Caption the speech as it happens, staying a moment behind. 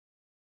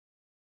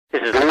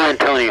This is Lou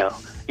Antonio.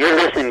 You're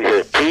listening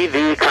to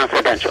TV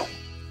Confidential.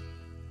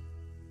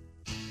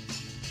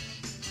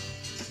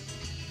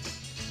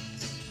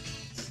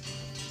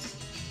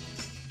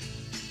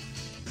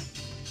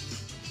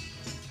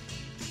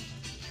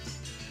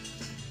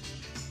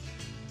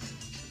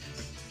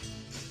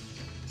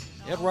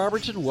 Ed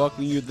Robertson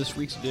welcoming you to this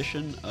week's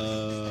edition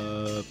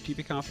of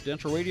TV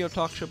Confidential, radio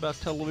talk show about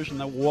television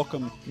that will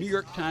welcome New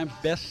York Times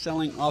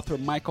best-selling author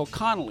Michael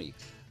Connelly.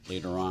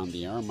 Later on in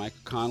the hour, Michael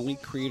Connelly,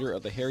 creator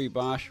of the Harry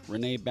Bosch,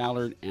 Renee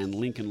Ballard, and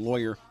Lincoln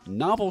Lawyer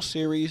novel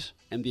series,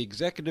 and the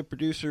executive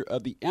producer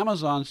of the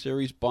Amazon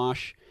series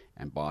Bosch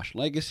and Bosch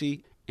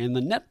Legacy, and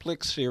the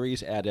Netflix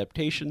series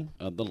adaptation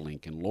of The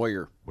Lincoln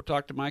Lawyer. We'll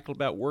talk to Michael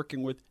about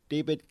working with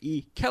David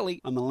E.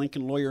 Kelley on the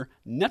Lincoln Lawyer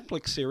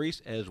Netflix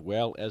series, as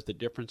well as the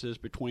differences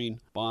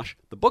between Bosch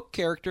the book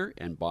character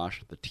and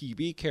Bosch the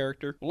TV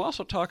character. We'll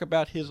also talk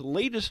about his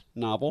latest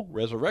novel,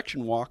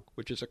 Resurrection Walk,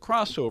 which is a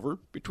crossover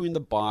between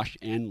the Bosch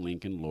and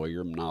Lincoln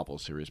Lawyer novel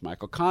series.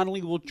 Michael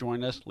Connelly will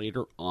join us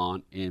later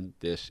on in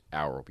this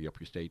hour. We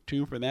hope you stay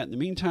tuned for that. In the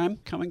meantime,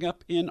 coming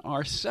up in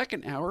our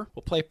second hour,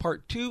 we'll play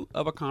part 2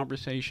 of a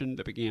conversation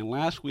that began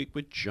last week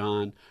with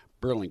John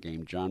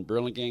Burlingame. John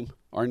Burlingame,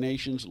 our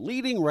nation's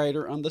leading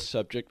writer on the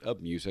subject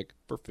of music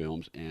for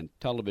films and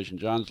television.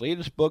 John's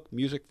latest book,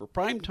 Music for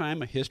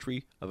Primetime, A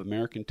History of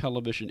American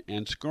Television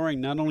and Scoring,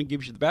 not only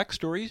gives you the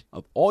backstories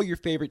of all your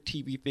favorite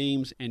TV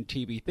themes and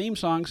TV theme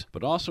songs,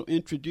 but also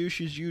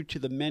introduces you to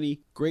the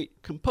many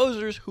great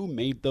composers who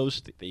made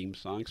those theme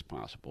songs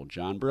possible.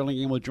 John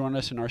Burlingame will join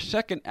us in our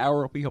second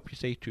hour. We hope you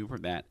stay tuned for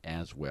that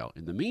as well.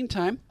 In the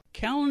meantime,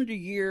 calendar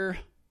year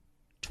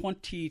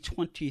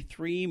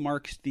 2023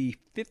 marks the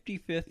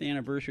 55th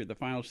anniversary of the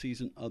final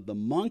season of The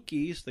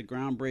Monkees, the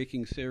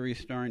groundbreaking series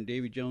starring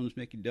Davy Jones,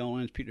 Mickey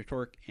Dolenz, Peter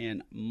Tork,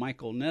 and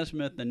Michael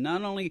Nesmith, and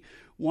not only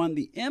won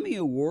the Emmy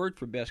Award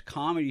for Best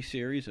Comedy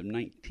Series of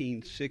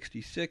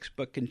 1966,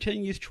 but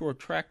continues to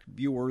attract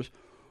viewers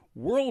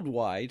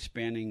worldwide,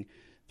 spanning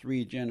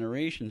 3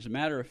 generations. As a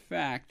matter of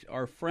fact,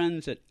 our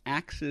friends at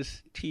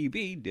Axis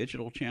TV,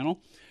 digital channel,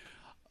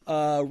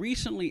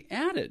 recently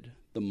added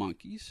The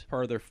Monkees,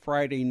 part of their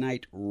Friday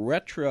night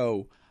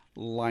retro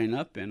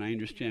lineup, and I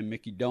understand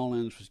Mickey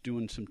Dolenz was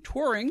doing some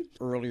touring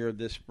earlier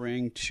this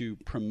spring to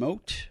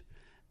promote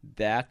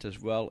that, as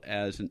well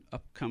as an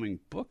upcoming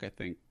book, I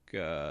think,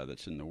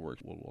 that's in the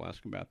works. We'll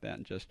ask about that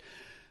in just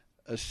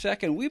a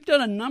second. We've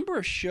done a number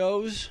of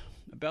shows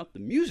about the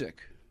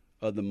music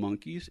of the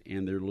Monkees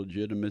and their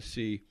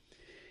legitimacy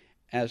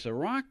as a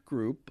rock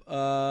group.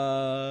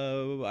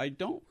 I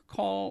don't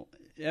recall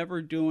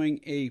ever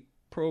doing a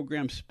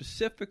program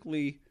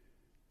specifically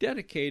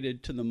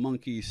dedicated to the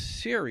Monkees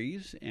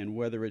series and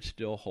whether it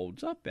still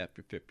holds up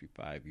after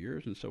 55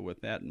 years. And so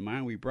with that in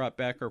mind, we brought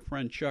back our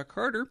friend Chuck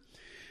Harder.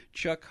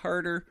 Chuck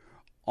Harder,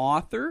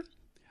 author,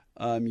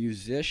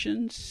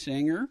 musician,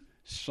 singer,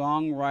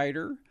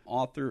 songwriter,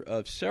 author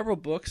of several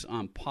books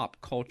on pop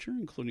culture,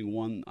 including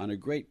one on a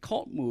great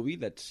cult movie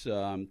that's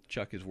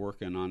Chuck is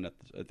working on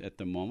at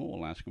the moment.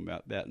 We'll ask him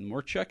about that and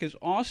more. Chuck is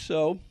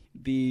also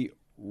the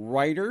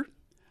writer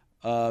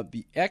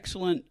the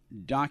excellent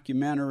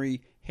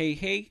documentary Hey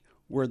Hey,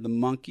 We're the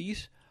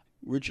Monkees,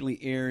 originally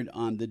aired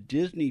on the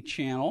Disney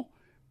Channel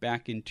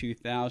back in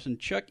 2000.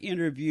 Chuck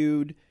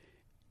interviewed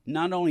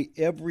not only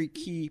every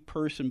key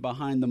person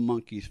behind the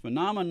Monkees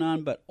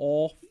phenomenon, but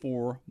all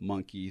 4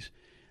 Monkees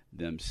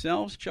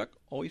themselves. Chuck,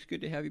 always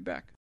good to have you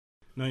back.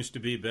 Nice to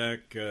be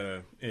back,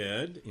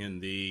 Ed, in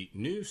the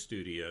new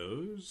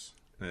studios,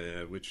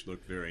 which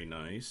look very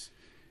nice.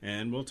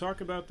 And we'll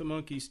talk about the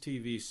Monkees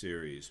TV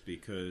series,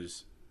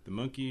 because the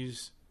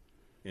Monkees,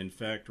 in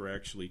fact, were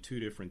actually 2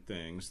 different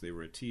things. They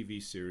were a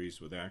TV series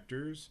with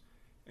actors,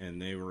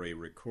 and they were a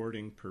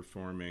recording,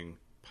 performing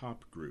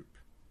pop group.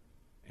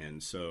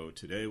 And so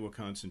today we'll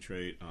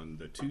concentrate on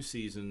the 2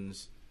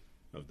 seasons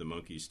of the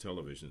Monkees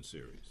television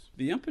series.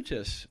 The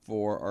impetus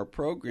for our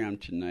program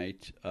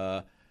tonight,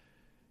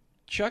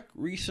 Chuck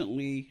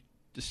recently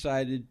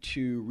decided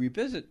to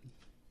revisit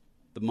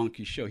the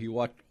Monkees show. He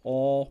watched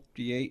all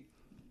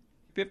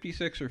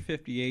 56 or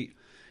 58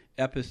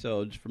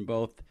 episodes from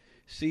both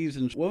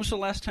seasons. When was the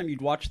last time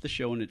you'd watched the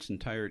show in its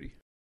entirety?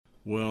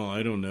 Well,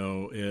 I don't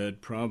know,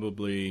 Ed.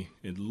 Probably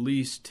at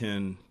least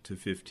 10 to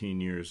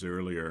 15 years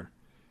earlier.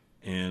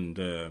 And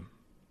the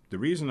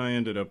reason I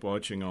ended up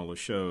watching all the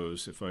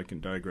shows, if I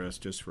can digress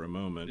just for a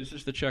moment. This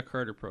is the Chuck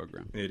Harder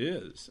program. It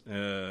is.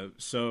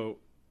 So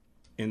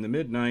in the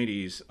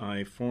mid-'90s,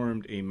 I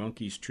formed a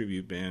Monkees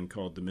tribute band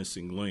called the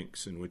Missing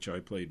Links, in which I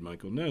played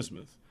Michael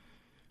Nesmith.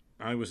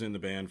 I was in the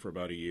band for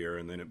about a year,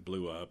 and then it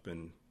blew up,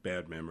 and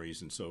bad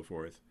memories and so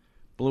forth.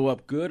 Blew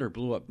up good or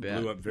blew up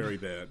bad? Blew up very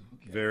bad.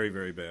 Okay. Very,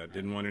 very bad.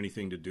 Didn't want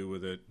anything to do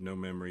with it. No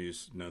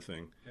memories,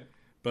 nothing. Okay.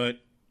 But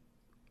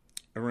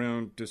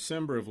around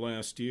December of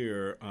last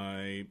year,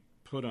 I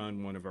put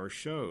on one of our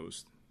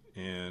shows.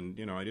 And,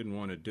 I didn't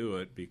want to do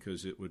it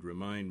because it would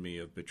remind me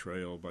of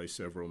betrayal by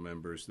several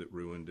members that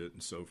ruined it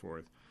and so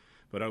forth.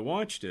 But I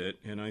watched it,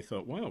 and I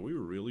thought, wow, we were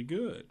really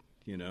good.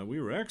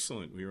 We were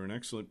excellent. We were an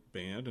excellent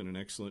band and an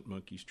excellent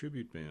Monkees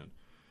tribute band.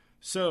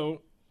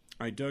 So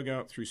I dug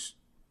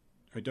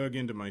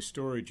into my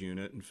storage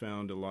unit and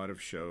found a lot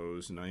of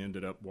shows, and I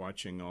ended up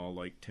watching all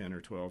like 10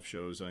 or 12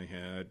 shows I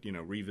had,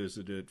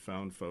 revisited,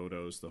 found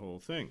photos, the whole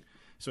thing.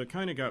 So it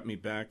kind of got me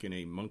back in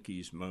a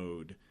Monkees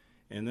mode.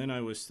 And then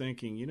I was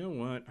thinking, you know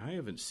what? I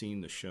haven't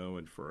seen the show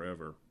in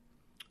forever.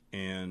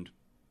 And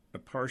a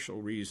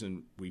partial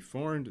reason we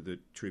formed the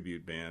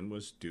tribute band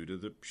was due to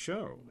the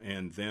show,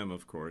 and them,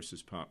 of course,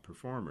 as pop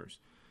performers.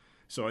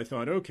 So I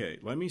thought, okay,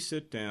 let me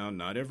sit down,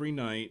 not every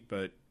night,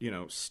 but,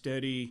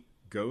 steady,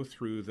 go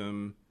through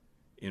them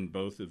in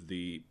both of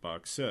the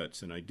box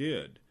sets, and I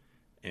did.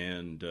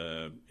 And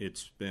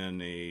it's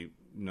been a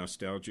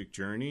nostalgic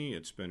journey.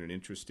 It's been an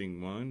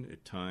interesting one.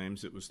 At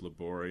times it was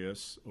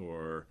laborious,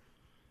 or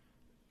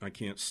I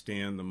can't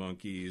stand the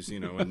Monkees,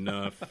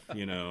 enough,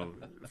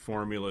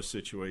 formula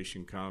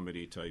situation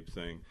comedy type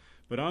thing.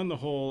 But on the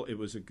whole, it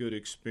was a good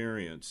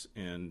experience,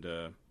 and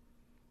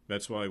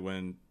that's why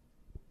when,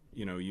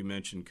 you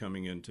mentioned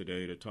coming in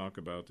today to talk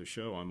about the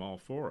show, I'm all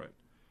for it.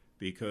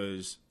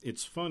 Because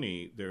it's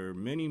funny, there are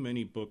many,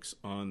 many books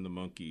on the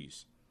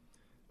Monkees,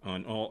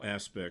 on all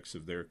aspects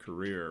of their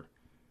career,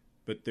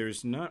 but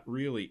there's not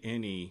really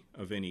any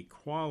of any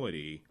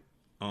quality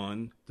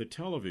on the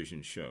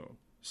television show.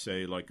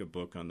 Say, like a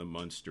book on the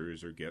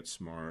Munsters or Get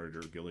Smart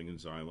or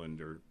Gilligan's Island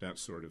or that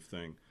sort of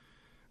thing,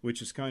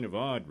 which is kind of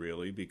odd,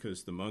 really,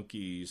 because the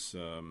Monkees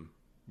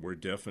were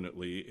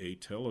definitely a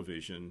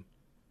television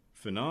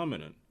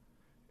phenomenon.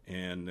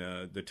 And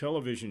the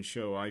television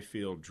show, I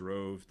feel,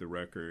 drove the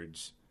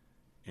records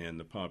and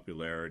the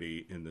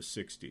popularity in the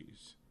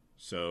 60s.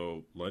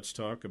 So let's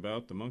talk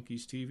about the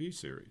Monkees TV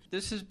series.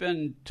 This has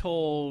been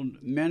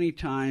told many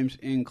times,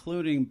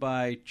 including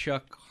by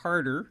Chuck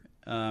Harder,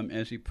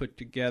 as he put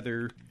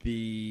together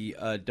the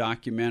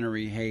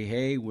documentary Hey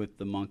Hey with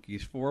the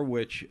Monkees, for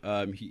which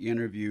he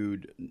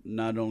interviewed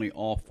not only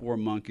all four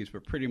Monkees,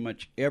 but pretty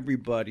much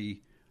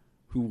everybody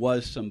who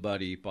was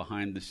somebody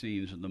behind the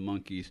scenes of the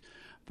Monkees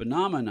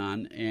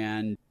phenomenon.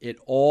 And it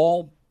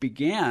all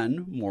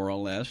began, more or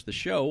less, the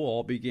show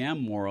all began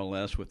more or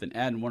less with an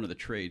ad in one of the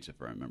trades,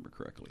 if I remember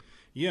correctly.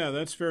 Yeah,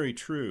 that's very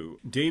true.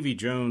 Davy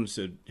Jones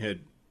had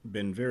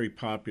been very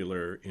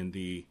popular in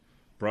the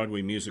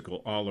Broadway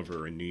musical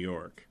Oliver in New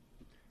York.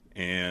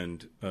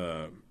 And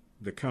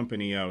the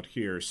company out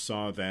here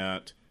saw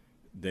that.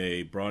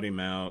 They brought him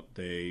out.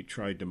 They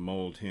tried to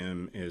mold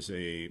him as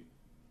a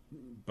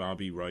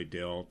Bobby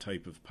Rydell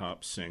type of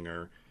pop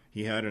singer.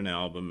 He had an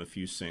album, a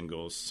few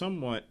singles,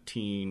 somewhat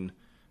teen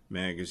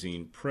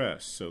magazine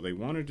press. So they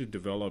wanted to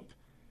develop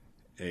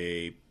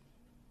a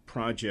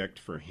project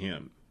for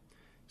him.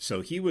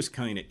 So he was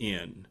kind of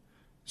in.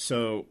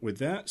 So with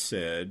that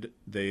said,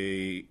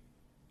 they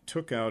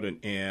took out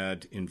an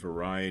ad in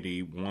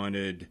Variety,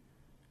 wanted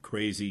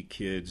crazy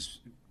kids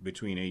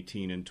between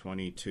 18 and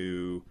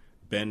 22,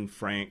 Ben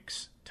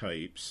Franks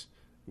types,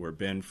 where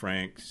Ben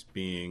Franks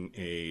being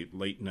a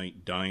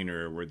late-night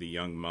diner where the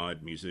young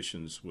mod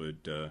musicians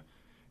would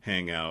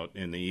hang out,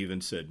 and they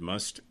even said,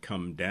 must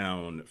come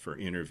down for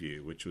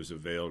interview, which was a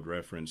veiled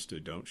reference to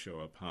Don't Show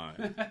Up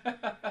High,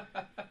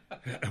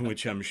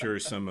 which I'm sure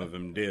some of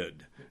them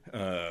did.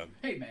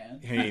 Hey, man.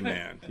 Hey,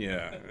 man,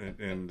 yeah.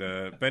 And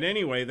but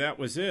anyway, that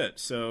was it.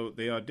 So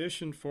they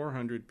auditioned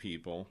 400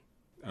 people,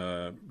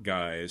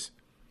 guys,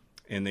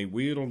 and they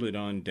wheedled it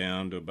on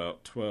down to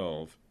about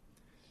 12.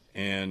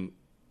 And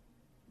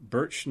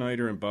Bert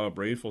Schneider and Bob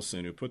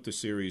Rafelson, who put the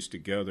series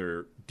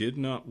together, did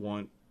not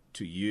want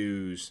to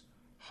use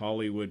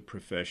Hollywood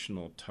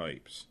professional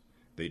types.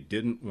 They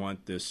didn't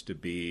want this to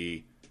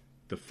be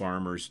the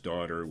farmer's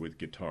daughter with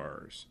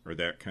guitars or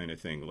that kind of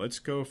thing. Let's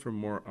go for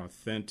more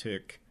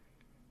authentic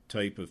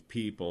type of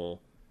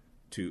people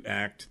to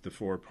act the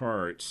four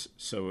parts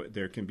so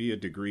there can be a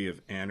degree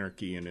of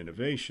anarchy and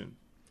innovation.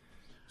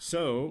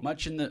 So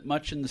much in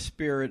the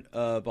spirit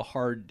of A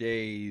Hard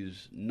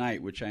Day's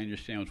Night, which I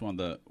understand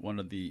was one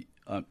of the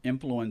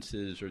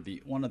influences or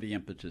one of the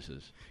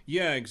impetuses.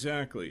 Yeah,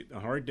 exactly.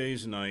 A Hard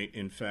Day's Night,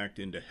 in fact,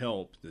 into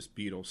Help, this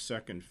Beatles'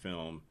 second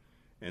film,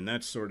 and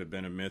that's sort of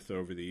been a myth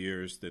over the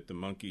years that the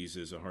Monkees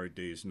is A Hard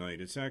Day's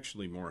Night. It's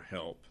actually more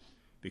Help,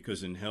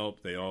 because in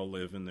Help they all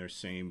live in their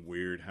same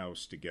weird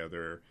house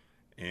together,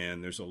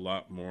 and there's a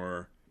lot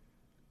more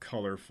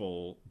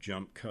colorful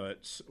jump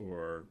cuts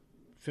or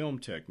film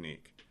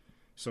technique.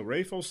 So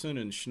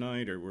Rafelson and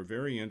Schneider were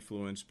very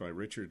influenced by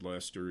Richard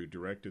Lester, who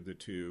directed the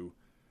two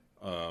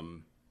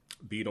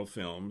Beatle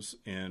films,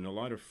 and a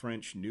lot of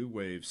French New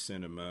Wave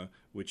cinema,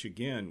 which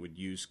again would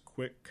use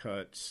quick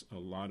cuts, a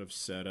lot of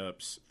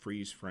setups,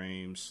 freeze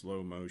frames,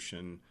 slow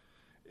motion,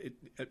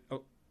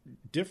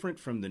 different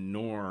from the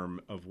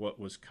norm of what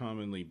was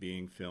commonly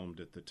being filmed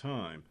at the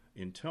time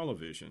in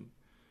television.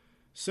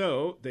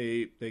 So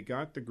they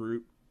got the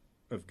group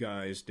of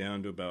guys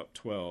down to about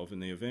 12,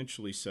 and they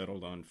eventually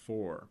settled on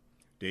 4.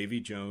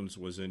 Davy Jones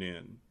wasn't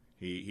in.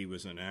 He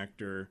was an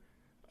actor.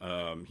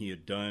 He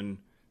had done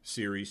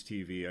series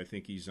TV. I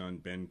think he's on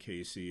Ben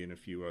Casey and a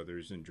few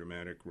others in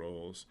dramatic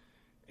roles.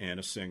 and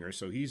a singer,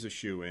 so he's a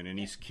shoo-in, and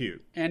he's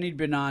cute. And he'd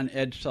been on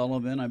Ed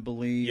Sullivan, I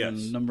believe, Yes.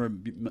 and a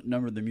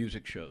number of the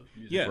music shows.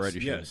 Variety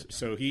Yes. shows.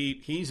 So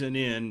he's an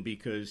in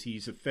because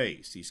he's a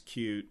face. He's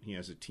cute. He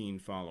has a teen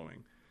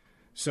following.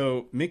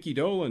 So Mickey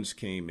Dolenz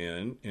came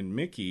in, and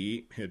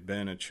Mickey had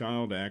been a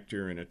child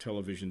actor in a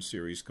television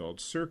series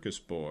called Circus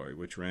Boy,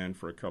 which ran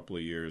for a couple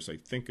of years, I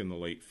think in the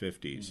late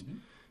 50s. Mm-hmm.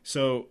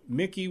 So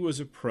Mickey was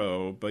a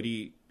pro, but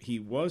he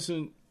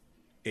wasn't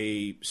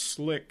a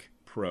slick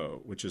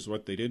pro, which is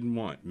what they didn't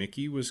want.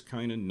 Mickey was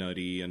kind of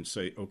nutty and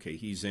say, okay,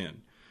 he's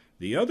in.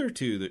 The other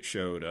two that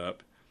showed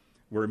up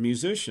were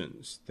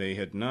musicians. They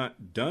had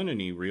not done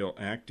any real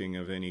acting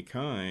of any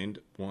kind.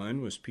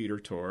 One was Peter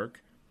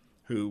Tork,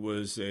 who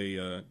was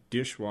a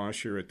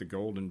dishwasher at the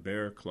Golden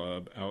Bear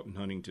Club out in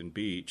Huntington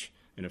Beach,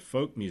 and a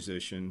folk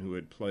musician who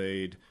had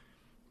played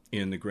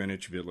in the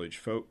Greenwich Village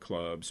folk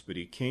clubs. But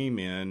he came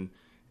in,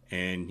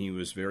 and he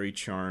was very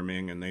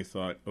charming, and they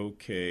thought,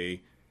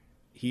 okay,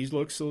 he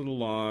looks a little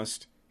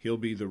lost. He'll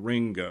be the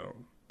Ringo,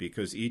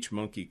 because each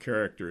Monkee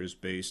character is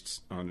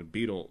based on a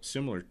Beatle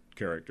similar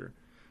character.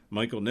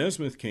 Michael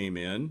Nesmith came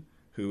in,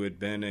 who had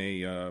been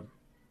a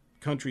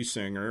country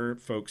singer,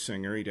 folk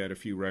singer. He'd had a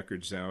few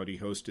records out. He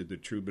hosted the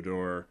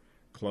Troubadour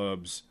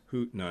Club's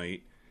Hoot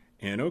Night.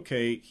 And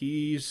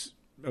he's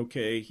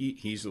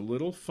a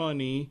little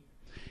funny.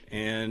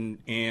 And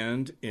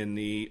in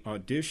the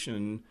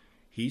audition,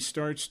 he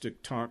starts to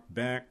talk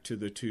back to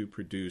the two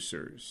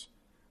producers,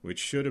 which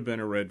should have been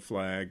a red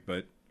flag,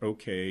 but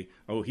okay.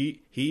 Oh,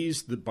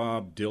 he's the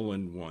Bob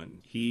Dylan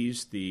one.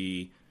 He's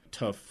the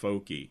tough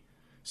folky.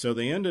 So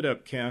they ended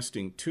up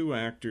casting 2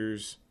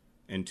 actors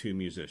and 2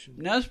 musicians.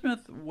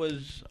 Nesmith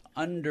was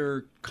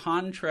under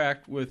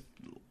contract with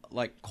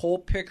like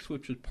Colpix,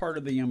 which was part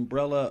of the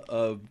umbrella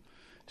of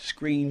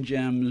Screen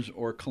Gems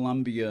or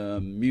Columbia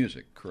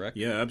Music, correct?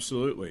 Yeah,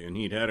 absolutely. And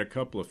he'd had a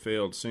couple of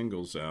failed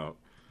singles out,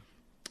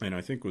 and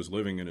I think was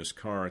living in his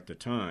car at the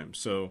time.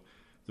 So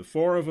the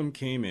 4 of them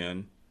came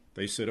in.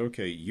 They said,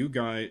 okay, you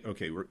guys,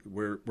 okay,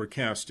 we're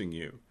casting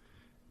you.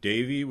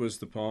 Davey was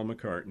the Paul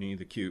McCartney,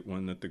 the cute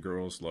one that the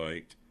girls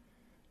liked.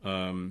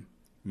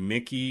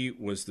 Mickey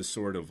was the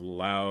sort of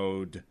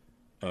loud,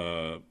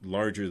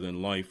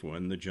 larger-than-life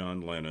one, the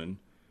John Lennon.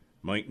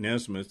 Mike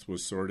Nesmith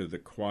was sort of the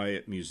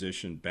quiet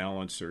musician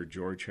balancer,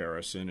 George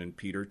Harrison, and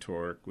Peter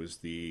Tork was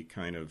the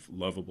kind of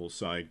lovable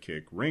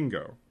sidekick,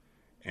 Ringo.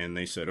 And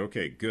they said,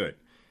 okay, good.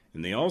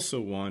 And they also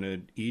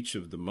wanted each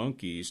of the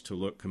Monkees to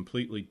look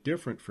completely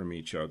different from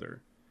each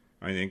other.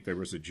 I think there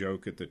was a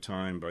joke at the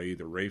time by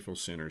either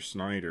Rafelson or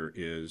Snyder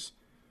is,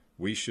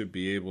 we should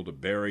be able to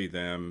bury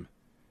them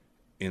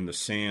in the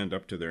sand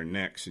up to their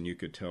necks, and you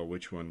could tell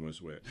which one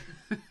was which.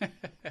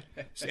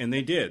 And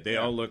they did. They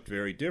all looked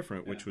very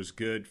different, which was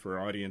good for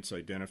audience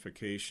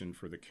identification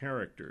for the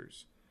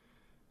characters.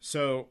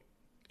 So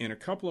in a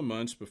couple of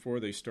months before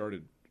they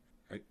started,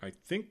 I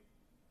think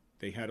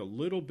they had a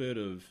little bit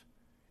of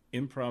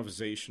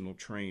improvisational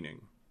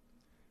training.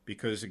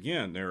 Because,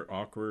 again, they're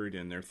awkward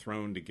and they're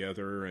thrown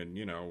together and,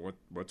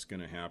 what's going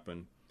to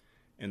happen.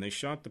 And they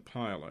shot the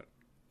pilot.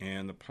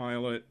 And the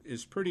pilot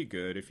is pretty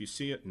good. If you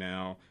see it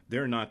now,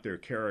 they're not their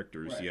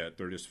characters yet.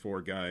 They're just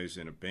 4 guys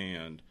in a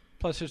band.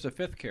 Plus there's a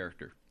 5th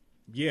character.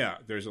 Yeah,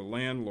 there's a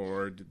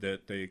landlord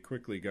that they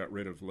quickly got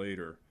rid of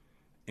later.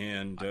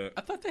 And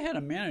I thought they had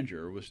a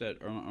manager. Was that,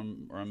 or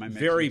am I mixing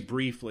very this?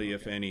 briefly,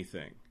 if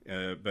anything.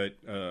 But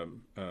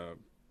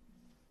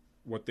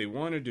what they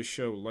wanted to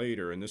show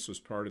later, and this was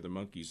part of the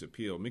Monkees'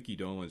 appeal, Mickey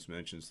Dolenz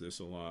mentions this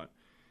a lot,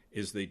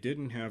 is they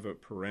didn't have a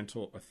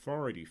parental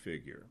authority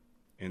figure.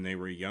 And they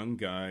were young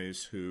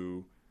guys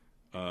who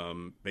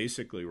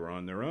basically were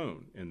on their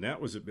own. And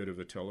that was a bit of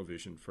a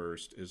television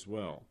first as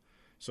well.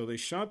 So they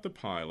shot the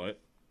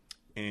pilot,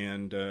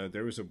 and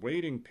there was a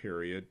waiting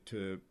period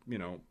to,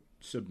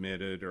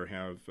 submit it or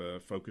have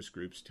focus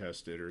groups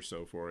test it or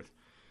so forth.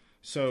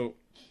 So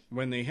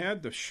when they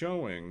had the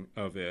showing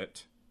of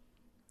it,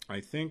 I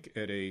think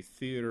at a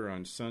theater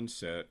on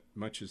Sunset,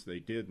 much as they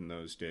did in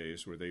those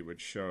days, where they would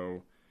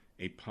show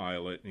a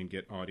pilot and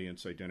get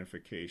audience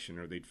identification,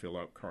 or they'd fill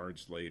out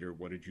cards later,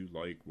 what did you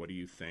like, what do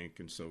you think,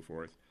 and so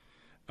forth.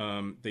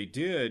 They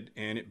did,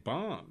 and it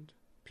bombed.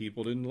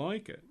 People didn't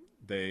like it.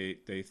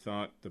 They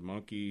thought the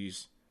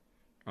Monkees,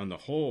 on the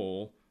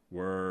whole,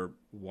 were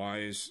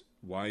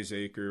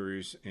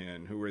wiseacres,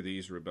 and who are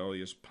these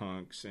rebellious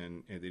punks,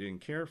 and they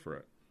didn't care for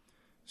it.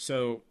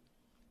 So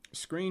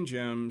Screen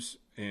Gems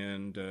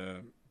and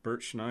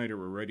Bert Schneider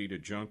were ready to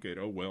junk it.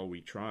 Oh, well,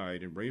 we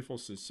tried. And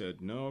Rafelson said,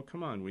 no,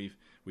 come on, we've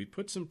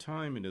put some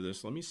time into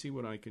this. Let me see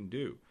what I can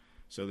do.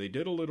 So they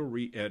did a little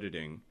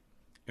re-editing,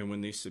 and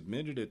when they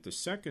submitted it the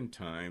second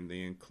time,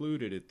 they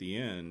included at the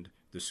end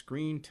the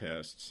screen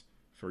tests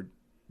for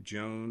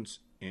Jones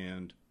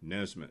and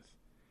Nesmith.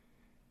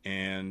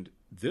 And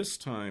this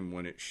time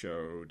when it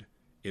showed,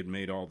 it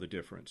made all the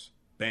difference.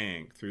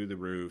 Bang, through the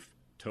roof,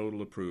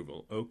 total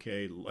approval.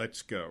 Okay,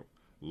 let's go.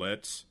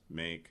 Let's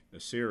make a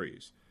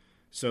series.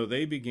 So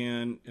they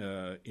began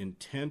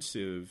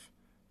intensive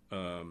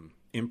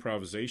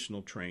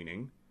improvisational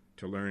training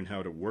to learn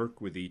how to work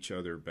with each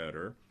other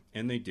better,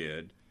 and they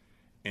did.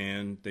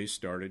 and they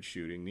started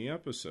shooting the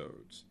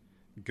episodes.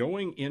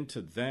 Going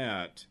into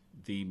that,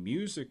 the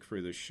music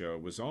for the show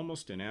was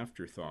almost an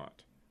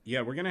afterthought.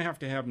 Yeah, we're going to have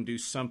them do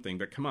something,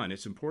 but come on,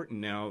 it's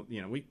important now.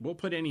 We'll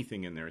put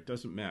anything in there. It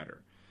doesn't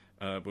matter.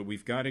 But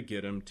we've got to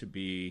get them to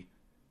be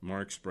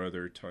Marx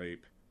Brother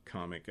type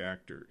comic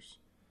actors.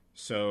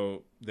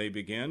 So they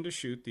began to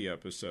shoot the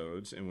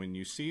episodes, and when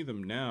you see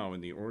them now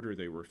in the order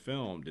they were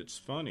filmed, it's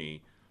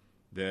funny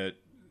that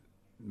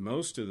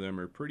most of them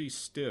are pretty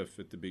stiff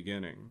at the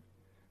beginning.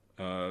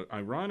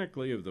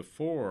 Ironically, of the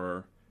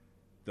four,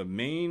 the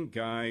main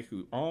guy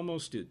who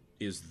almost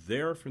is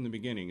there from the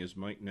beginning is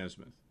Mike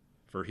Nesmith,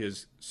 for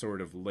his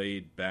sort of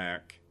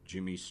laid-back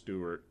Jimmy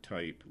Stewart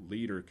type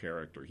leader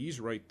character. He's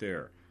right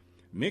there.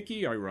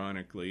 Mickey,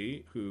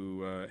 ironically,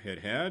 who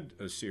had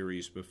a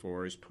series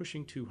before, is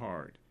pushing too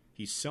hard.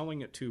 He's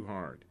selling it too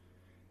hard.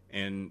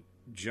 And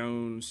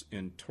Jones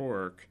and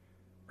Torque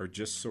are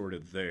just sort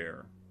of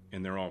there,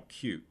 and they're all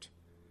cute.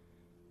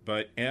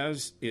 But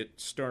as it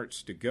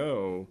starts to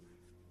go,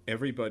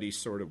 everybody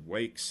sort of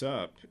wakes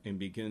up and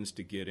begins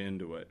to get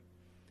into it.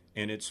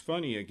 And it's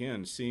funny,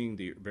 again, seeing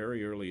the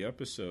very early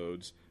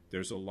episodes,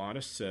 there's a lot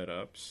of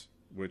setups,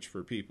 which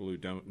for people who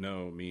don't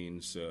know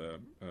means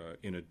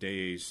in a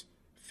day's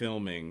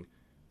filming,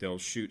 they'll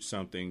shoot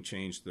something,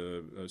 change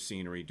the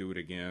scenery, do it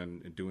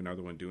again, and do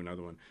another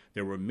one.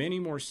 There were many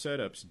more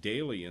setups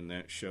daily in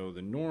that show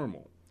than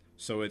normal.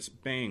 So it's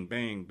bang,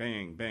 bang,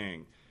 bang,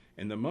 bang.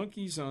 And the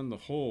Monkees on the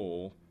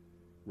whole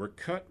were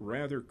cut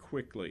rather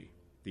quickly.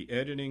 The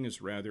editing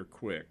is rather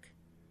quick.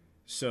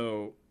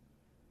 So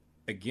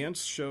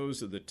against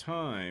shows of the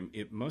time,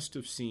 it must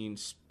have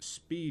seemed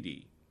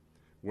speedy,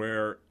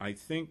 where I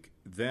think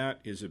that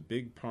is a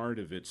big part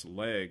of its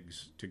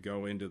legs to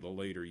go into the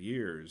later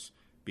years,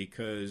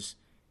 because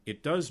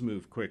it does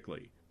move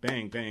quickly.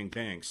 Bang, bang,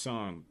 bang,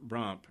 song,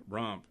 romp,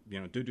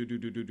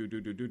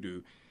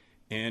 do.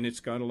 And it's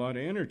got a lot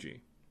of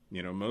energy.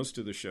 Most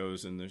of the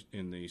shows in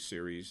the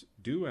series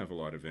do have a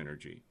lot of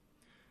energy.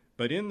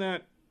 But in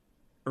that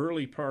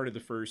early part of the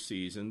first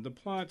season, the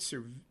plots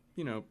are,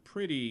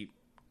 pretty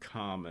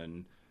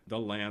common. The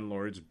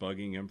landlord's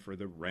bugging him for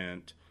the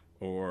rent,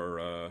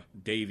 or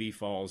Davy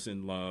falls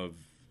in love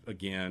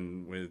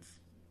again with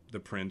the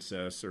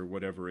princess, or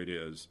whatever it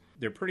is.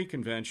 They're pretty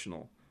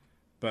conventional.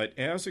 But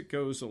as it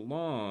goes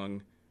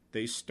along,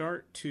 they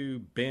start to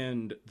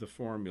bend the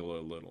formula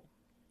a little.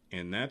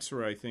 And that's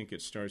where I think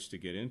it starts to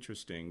get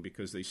interesting,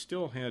 because they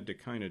still had to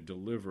kind of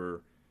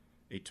deliver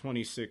a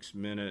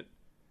 26-minute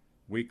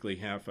weekly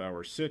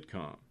half-hour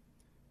sitcom.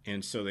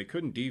 And so they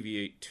couldn't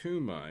deviate too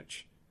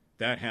much.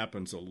 That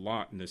happens a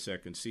lot in the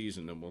second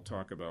season, and we'll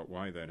talk about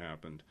why that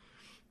happened.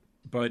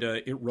 But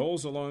it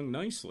rolls along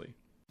nicely.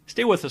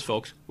 Stay with us,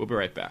 folks. We'll be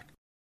right back.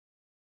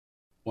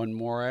 One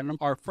more item.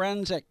 Our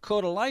friends at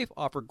Coda Life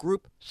offer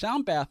group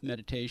sound bath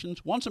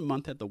meditations once a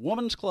month at the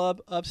Women's Club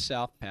of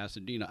South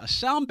Pasadena. A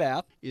sound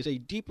bath is a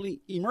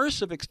deeply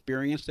immersive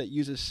experience that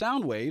uses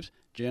sound waves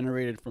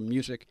generated from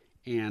music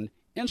and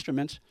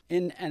instruments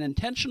in an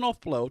intentional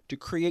flow to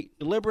create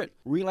deliberate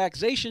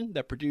relaxation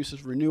that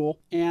produces renewal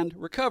and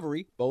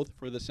recovery, both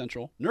for the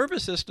central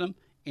nervous system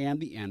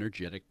and the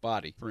energetic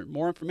body. For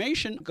more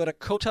information, go to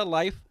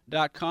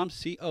cotalife.com,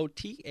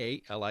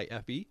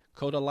 COTALIFE,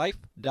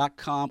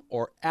 cotalife.com,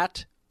 or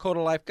at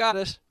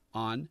CodaLifeGoddess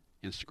on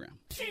Instagram.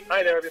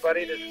 Hi there,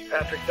 everybody. This is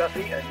Patrick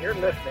Duffy, and you're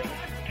listening to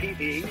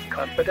TV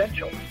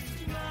Confidential.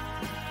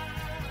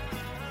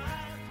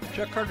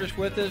 Chuck Carter's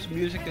with us,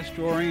 music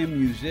historian,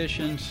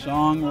 musician,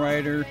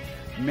 songwriter,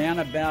 man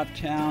about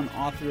town,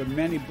 author of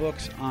many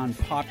books on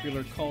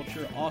popular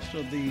culture,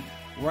 also the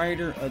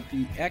writer of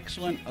the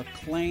excellent,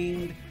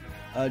 acclaimed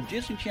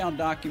Disney Channel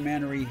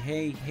documentary,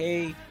 Hey,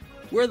 Hey,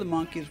 We're the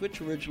Monkees, which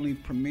originally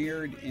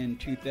premiered in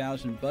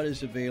 2000 but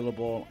is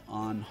available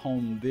on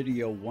home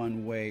video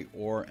one way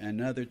or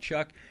another.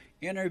 Chuck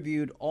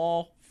interviewed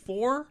all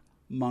four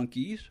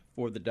Monkees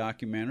for the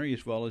documentary,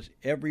 as well as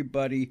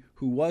everybody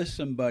who was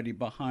somebody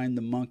behind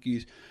the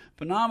Monkees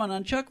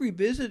phenomenon. Chuck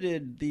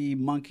revisited the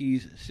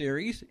Monkees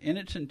series in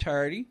its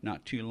entirety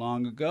not too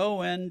long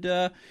ago,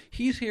 and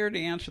he's here to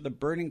answer the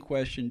burning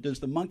question: does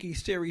the Monkees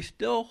series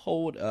still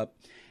hold up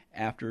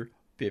after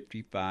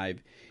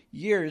 55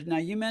 years? Now,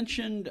 you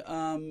mentioned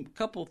a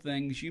couple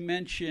things. You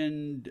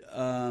mentioned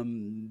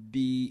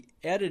the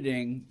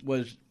editing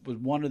was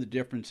one of the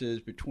differences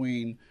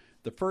between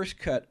the first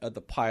cut of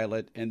the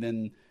pilot and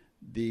then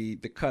the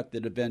cut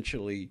that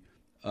eventually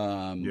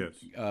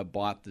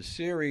bought the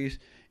series.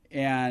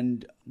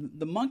 And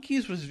the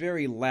Monkees was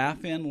very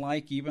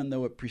Laugh-In-like, even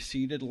though it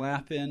preceded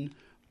Laugh-In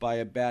by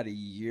about a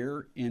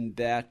year, in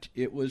that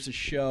it was a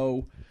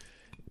show.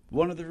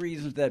 One of the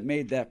reasons that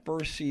made that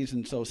first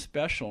season so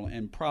special,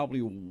 and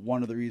probably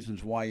one of the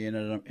reasons why it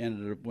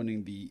ended up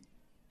winning the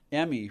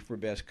Emmy for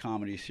Best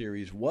Comedy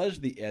Series, was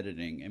the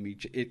editing. I mean,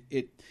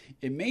 it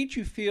made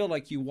you feel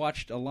like you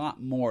watched a lot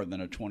more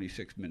than a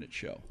 26-minute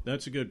show.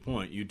 That's a good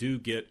point. You do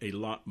get a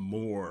lot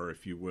more,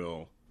 if you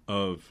will,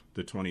 of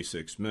the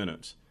 26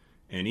 minutes.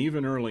 And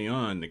even early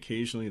on,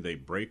 occasionally they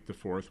break the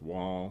fourth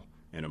wall.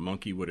 and a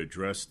monkey would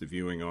address the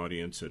viewing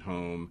audience at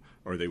home,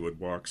 or they would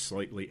walk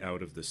slightly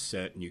out of the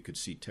set and you could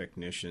see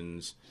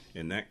technicians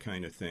and that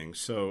kind of thing.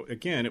 So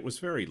again, it was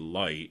very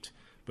light,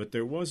 but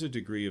there was a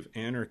degree of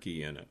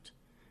anarchy in it.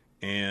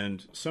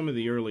 And some of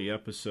the early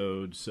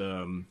episodes,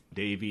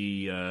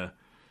 Davy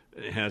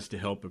has to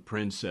help a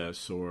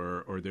princess,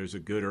 or there's a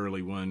good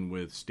early one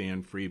with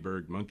Stan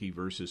Freberg, Monkey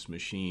versus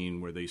Machine,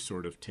 where they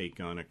sort of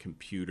take on a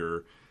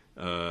computer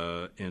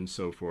and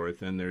so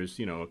forth. And there's,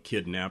 a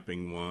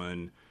kidnapping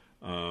one.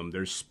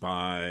 There's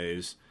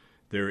spies.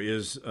 There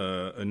is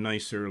a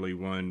nice early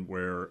one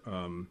where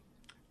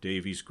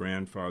Davy's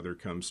grandfather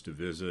comes to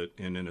visit,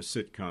 and in a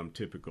sitcom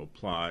typical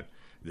plot,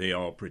 they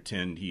all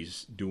pretend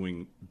he's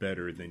doing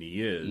better than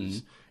he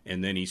is,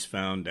 and then he's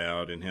found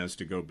out and has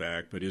to go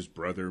back, but his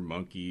brother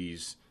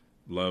monkeys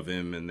love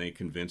him, and they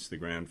convince the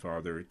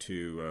grandfather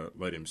to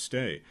let him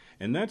stay.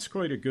 And that's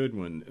quite a good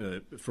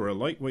one. For a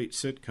lightweight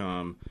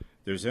sitcom,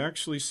 there's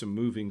actually some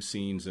moving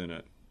scenes in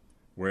it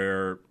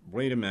where,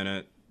 wait a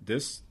minute,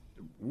 this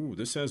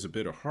has a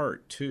bit of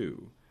heart,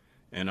 too.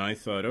 And I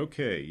thought,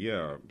 okay,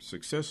 yeah,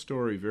 success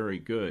story, very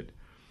good.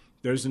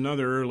 There's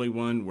another early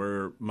one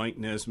where Mike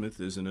Nesmith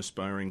is an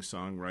aspiring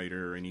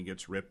songwriter and he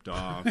gets ripped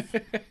off,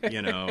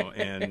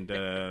 and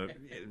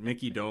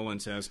Mickey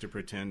Dolenz has to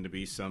pretend to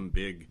be some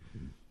big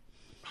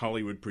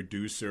Hollywood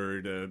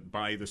producer to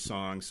buy the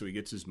song so he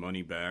gets his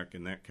money back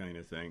and that kind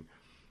of thing.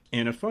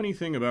 And a funny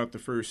thing about the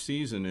first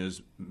season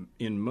is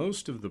in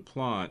most of the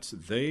plots,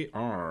 they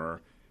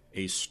are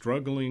a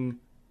struggling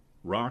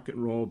rock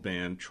and roll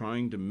band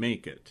trying to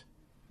make it.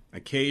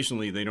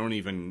 Occasionally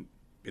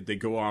they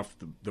go off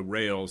the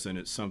rails and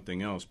it's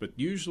something else. But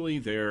usually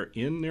they're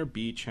in their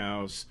beach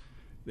house.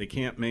 They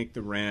can't make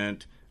the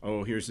rent.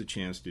 Oh, here's a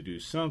chance to do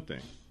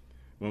something.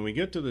 When we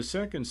get to the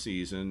second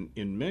season,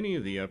 in many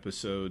of the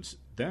episodes,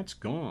 that's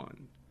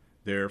gone.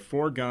 They're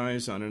 4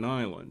 guys on an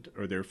island,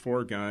 or they're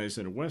 4 guys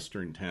in a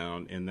western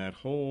town, and that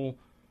whole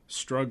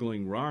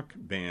struggling rock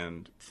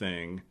band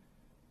thing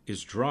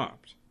is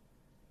dropped.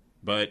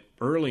 But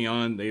early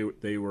on,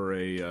 they were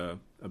a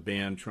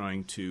band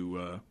trying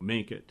to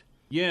make it.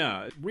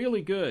 Yeah,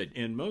 really good,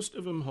 and most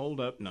of them hold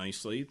up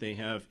nicely. They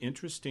have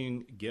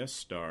interesting guest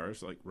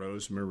stars like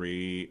Rose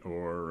Marie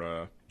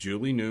or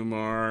Julie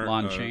Newmar,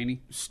 Lon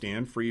Chaney,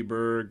 Stan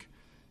Freberg,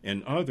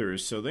 and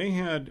others. So they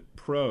had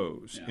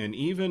pros, and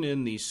even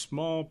in the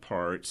small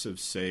parts of,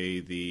 say,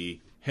 the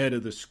head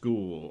of the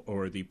school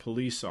or the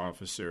police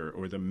officer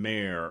or the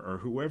mayor or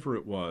whoever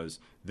it was,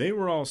 they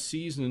were all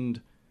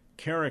seasoned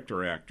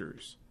character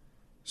actors.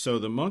 So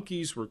the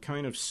Monkees were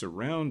kind of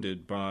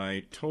surrounded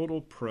by total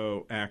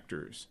pro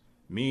actors,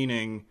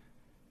 meaning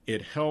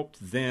it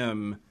helped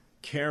them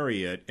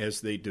carry it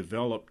as they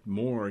developed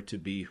more to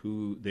be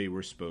who they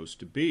were supposed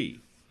to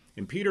be.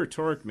 And Peter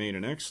Tork made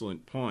an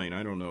excellent point.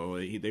 I don't know,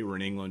 they were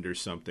in England or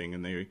something,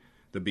 and the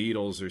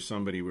Beatles or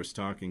somebody was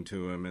talking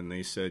to him, and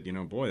they said,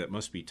 boy, that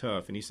must be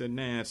tough. And he said,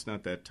 nah, it's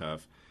not that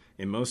tough.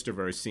 In most of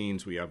our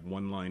scenes, we have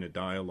one line of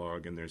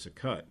dialogue and there's a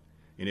cut.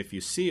 And if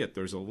you see it,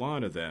 there's a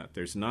lot of that.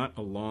 There's not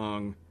a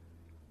long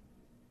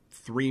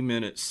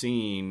 3-minute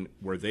scene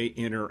where they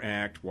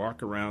interact,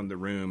 walk around the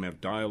room,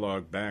 have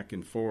dialogue back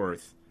and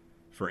forth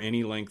for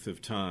any length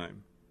of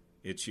time.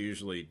 It's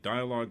usually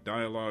dialogue,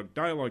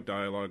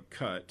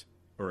 cut,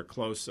 or a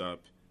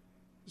close-up.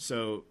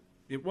 So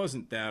it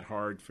wasn't that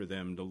hard for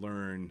them to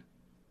learn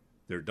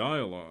their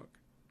dialogue.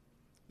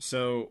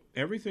 So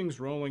everything's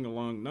rolling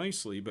along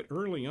nicely, but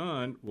early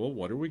on, well,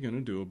 what are we going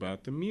to do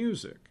about the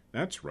music?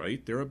 That's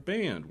right, they're a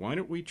band. Why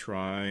don't we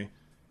try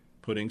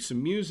putting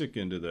some music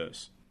into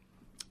this?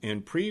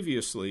 And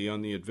previously,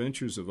 on The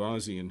Adventures of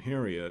Ozzie and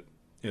Harriet,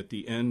 at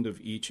the end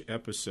of each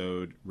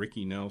episode,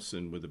 Ricky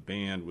Nelson with a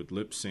band would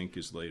lip sync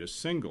his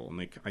latest single.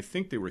 And I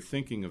think they were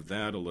thinking of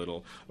that a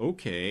little.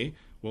 Okay,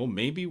 well,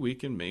 maybe we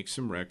can make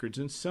some records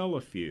and sell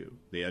a few.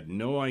 They had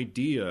no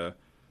idea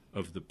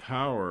of the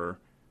power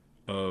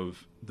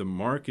of the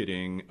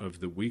marketing of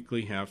the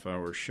weekly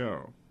half-hour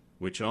show,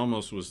 which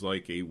almost was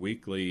like a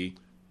weekly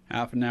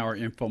half-an-hour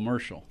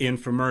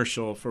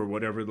infomercial for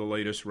whatever the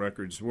latest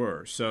records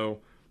were. So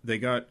they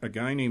got a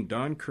guy named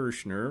Don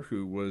Kirshner,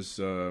 who was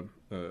a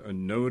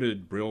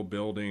noted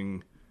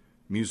brill-building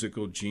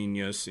musical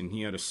genius, and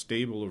he had a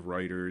stable of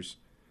writers,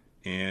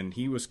 and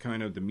he was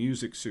kind of the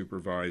music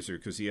supervisor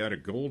because he had a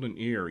golden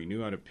ear. He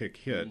knew how to pick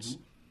hits.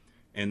 Mm-hmm.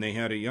 And they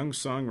had a young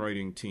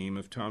songwriting team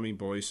of Tommy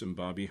Boyce and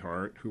Bobby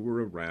Hart who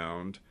were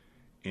around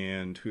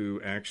and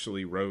who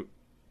actually wrote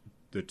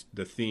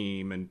the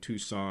theme and 2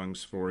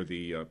 songs for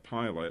the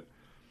pilot.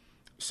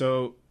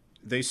 So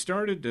they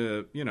started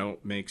to,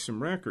 make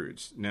some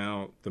records.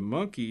 Now, the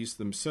Monkees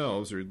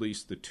themselves, or at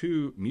least the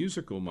 2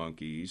 musical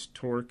Monkees,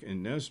 Tork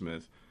and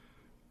Nesmith,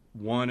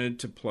 wanted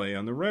to play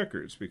on the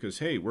records because,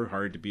 hey, we're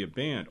hired to be a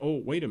band. Oh,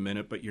 wait a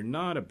minute, but you're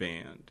not a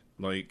band.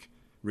 Like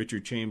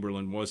Richard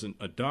Chamberlain wasn't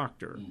a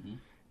doctor. Mm-hmm.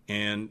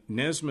 And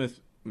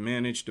Nesmith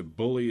managed to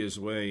bully his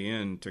way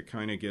in to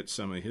kind of get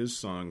some of his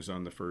songs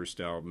on the first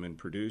album and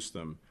produce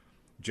them.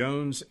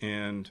 Jones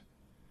and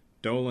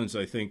Dolenz,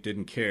 I think,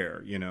 didn't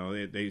care. You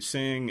know, they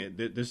sang,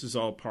 this is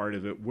all part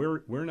of it.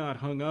 We're not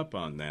hung up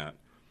on that.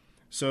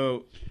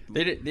 So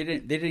they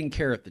didn't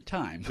care at the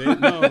time.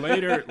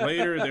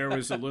 Later there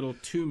was a little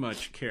too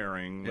much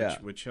caring,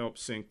 which helped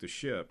sink the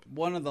ship.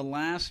 One of the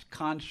last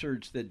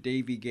concerts that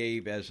Davey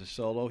gave as a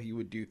solo, he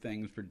would do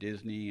things for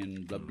Disney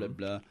and blah blah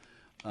blah.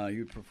 He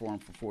would perform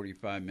for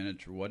 45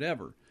 minutes or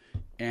whatever,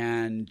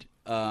 and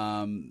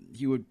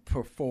he would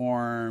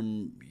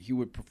perform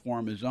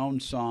his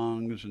own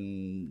songs,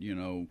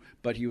 and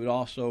but he would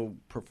also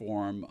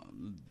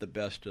perform the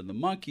best of the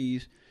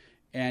Monkees.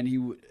 And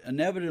he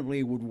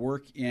inevitably would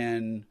work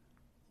in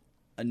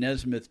a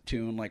Nesmith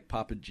tune like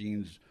Papa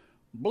Jean's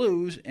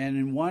Blues. And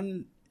in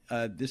one,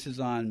 this is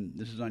on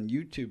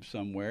YouTube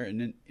somewhere.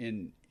 And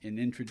in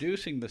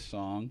introducing the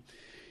song,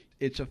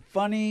 it's a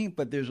funny,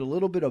 but there's a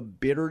little bit of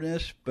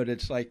bitterness. But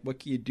it's like, what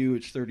can you do?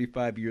 It's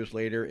 35 years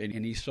later,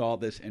 and he saw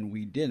this, and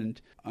we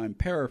didn't. I'm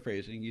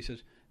paraphrasing. He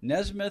says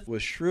Nesmith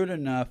was shrewd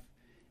enough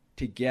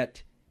to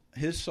get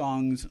his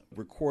songs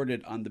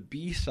recorded on the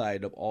B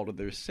side of all of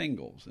their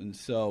singles, and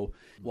so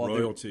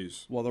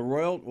royalties.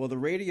 The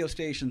radio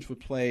stations would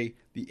play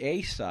the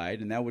A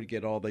side, and that would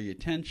get all the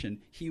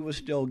attention. He was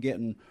still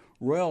getting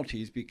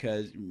royalties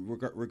because,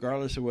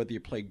 regardless of whether you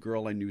played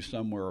 "Girl I Knew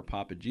Somewhere" or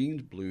Papa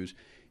Jean's Blues,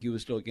 he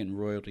was still getting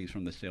royalties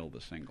from the sale of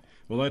the single.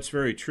 Well, that's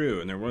very true,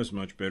 and there was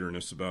much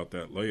bitterness about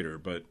that later,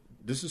 but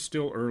this is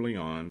still early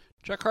on.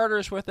 Chuck Carter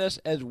is with us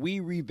as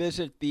we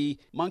revisit the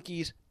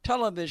Monkees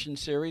television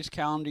series.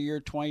 Calendar year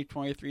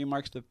 2023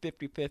 marks the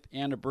 55th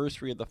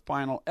anniversary of the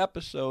final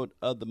episode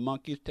of the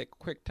Monkees. Take a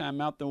quick time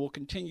out, then we'll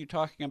continue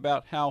talking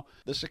about how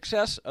the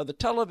success of the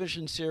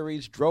television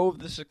series drove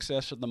the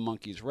success of the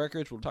Monkees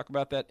records. We'll talk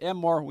about that and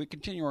more. We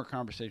continue our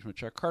conversation with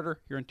Chuck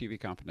Carter here on TV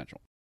Confidential.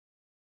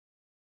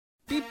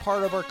 Be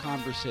part of our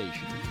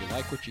conversation. If you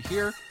like what you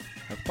hear,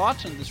 have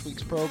thoughts on this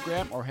week's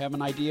program, or have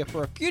an idea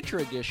for a future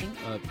edition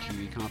of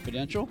TV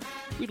Confidential,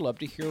 we'd love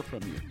to hear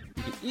from you.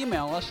 You can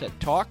email us at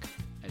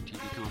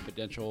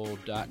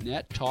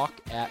talk@tvconfidential.net,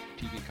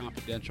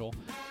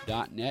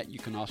 talk@tvconfidential.net. You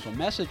can also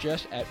message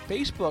us at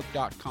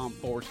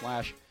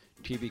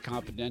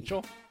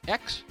facebook.com/tvconfidential,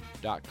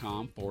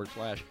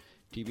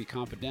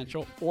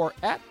 x.com/tvconfidential, or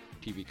at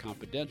TV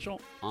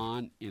Confidential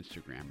on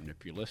Instagram. And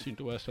if you're listening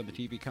to us on the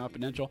TV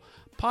Confidential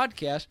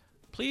podcast,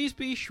 please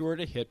be sure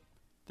to hit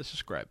the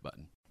subscribe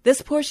button.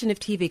 This portion of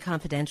TV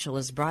Confidential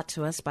is brought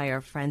to us by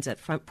our friends at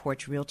Front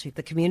Porch Realty,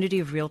 the community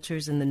of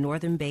realtors in the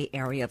Northern Bay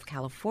area of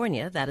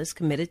California that is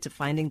committed to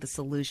finding the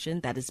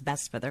solution that is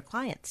best for their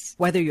clients.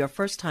 Whether you're a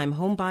first-time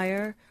home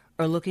buyer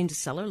or looking to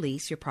sell or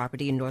lease your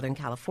property in Northern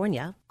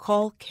California,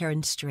 call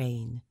Karen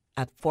Strain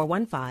at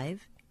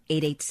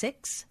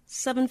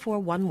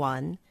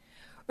 415-886-7411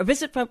 or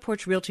visit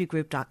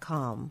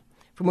frontporchrealtygroup.com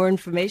for more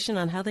information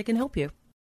on how they can help you.